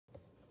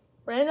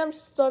Random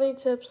study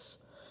tips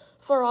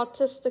for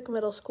autistic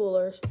middle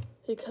schoolers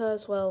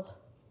because, well,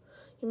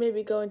 you may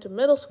be going to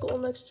middle school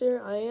next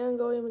year. I am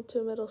going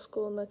to middle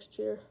school next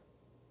year.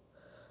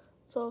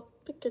 So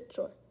pick your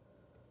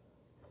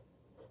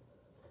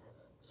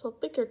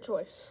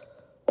choice.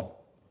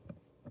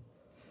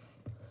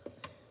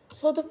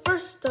 So the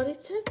first study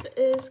tip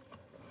is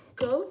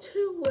go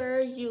to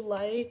where you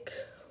like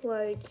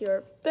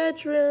your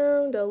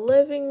bedroom, the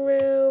living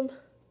room.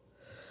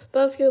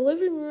 But if your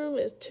living room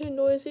is too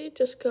noisy,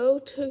 just go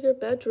to your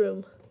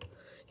bedroom.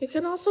 You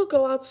can also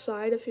go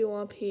outside if you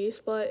want peace,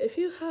 but if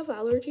you have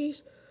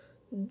allergies,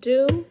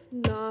 do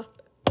not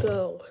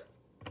go.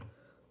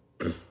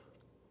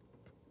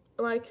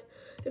 Like,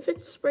 if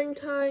it's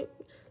springtime,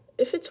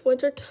 if it's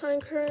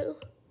wintertime currently,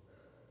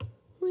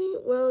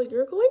 well,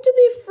 you're going to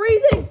be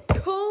freezing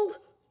cold.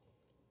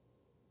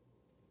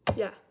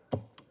 Yeah.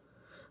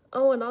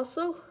 Oh, and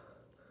also,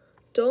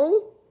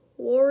 don't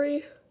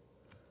worry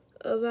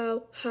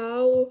about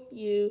how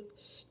you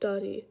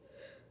study.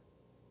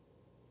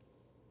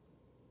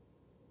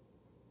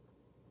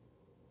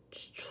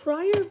 Just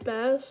try your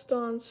best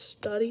on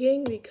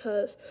studying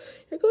because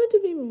you're going to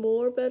be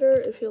more better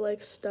if you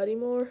study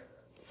more.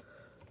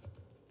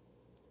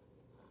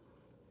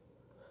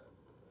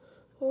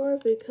 Or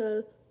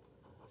because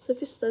if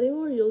you study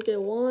more, you'll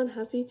get one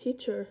happy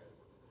teacher.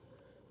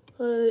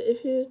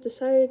 If you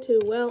decided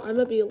to, well, I'm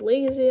gonna be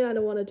lazy, I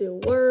don't want to do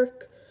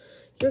work,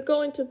 you're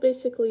going to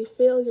basically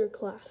fail your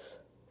class.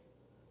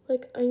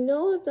 I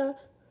know that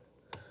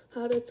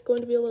it's going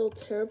to be a little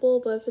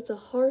terrible, but if it's a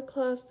hard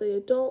class that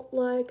you don't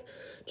like,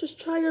 just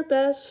try your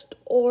best,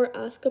 or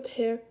ask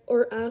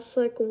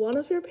one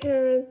of your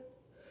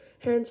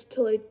parents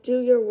to do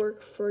your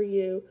work for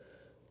you,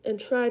 and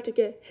try to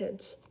get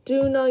hints.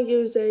 Do not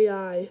use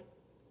AI,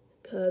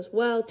 because,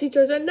 well,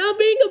 teachers are now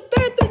being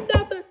abandoned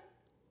out there.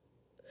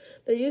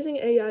 They're using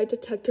AI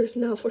detectors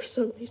now for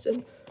some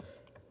reason.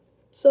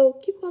 So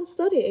keep on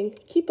studying.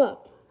 Keep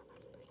up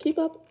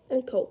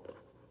and cope.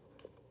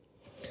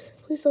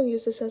 Please don't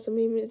use this as a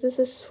meme. This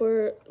is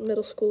for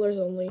middle schoolers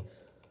only.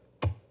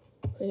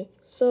 Okay.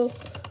 So,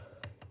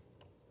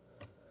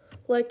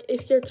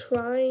 if you're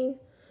trying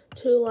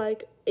to,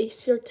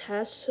 ace your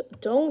tests,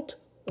 don't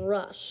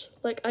rush.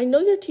 I know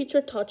your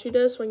teacher taught you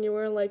this when you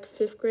were in,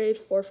 5th grade,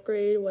 4th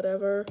grade,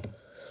 whatever.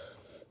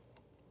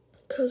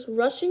 Because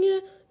rushing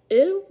it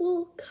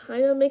will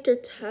kind of make your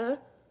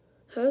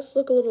test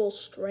look a little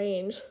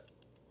strange.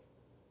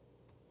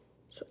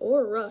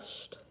 Or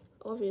rushed,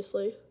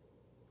 obviously.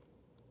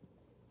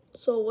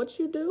 So what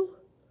should you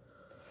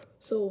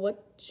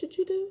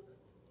do?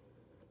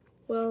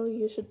 Well,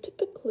 you should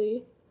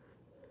typically,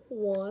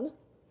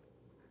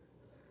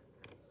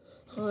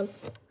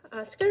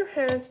 ask your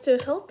parents to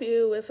help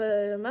you with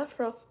a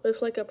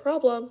a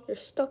problem you're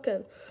stuck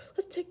in.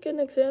 Let's take an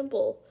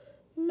example.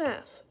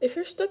 Math. If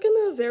you're stuck in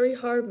a very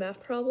hard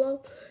math problem,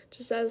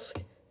 just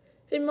ask,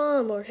 hey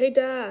mom or hey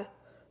dad,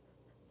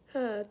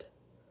 I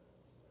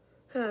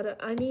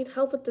need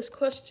help with this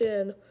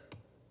question.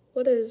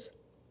 What is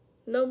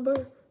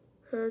number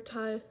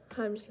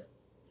times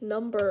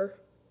number?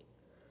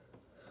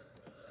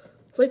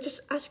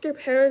 Just ask your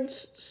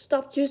parents,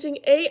 stop using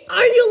AI,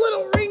 you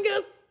little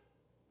ringa.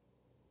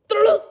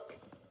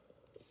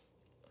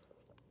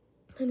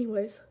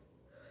 Anyways,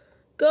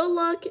 good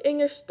luck in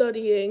your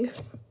studying.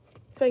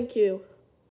 Thank you.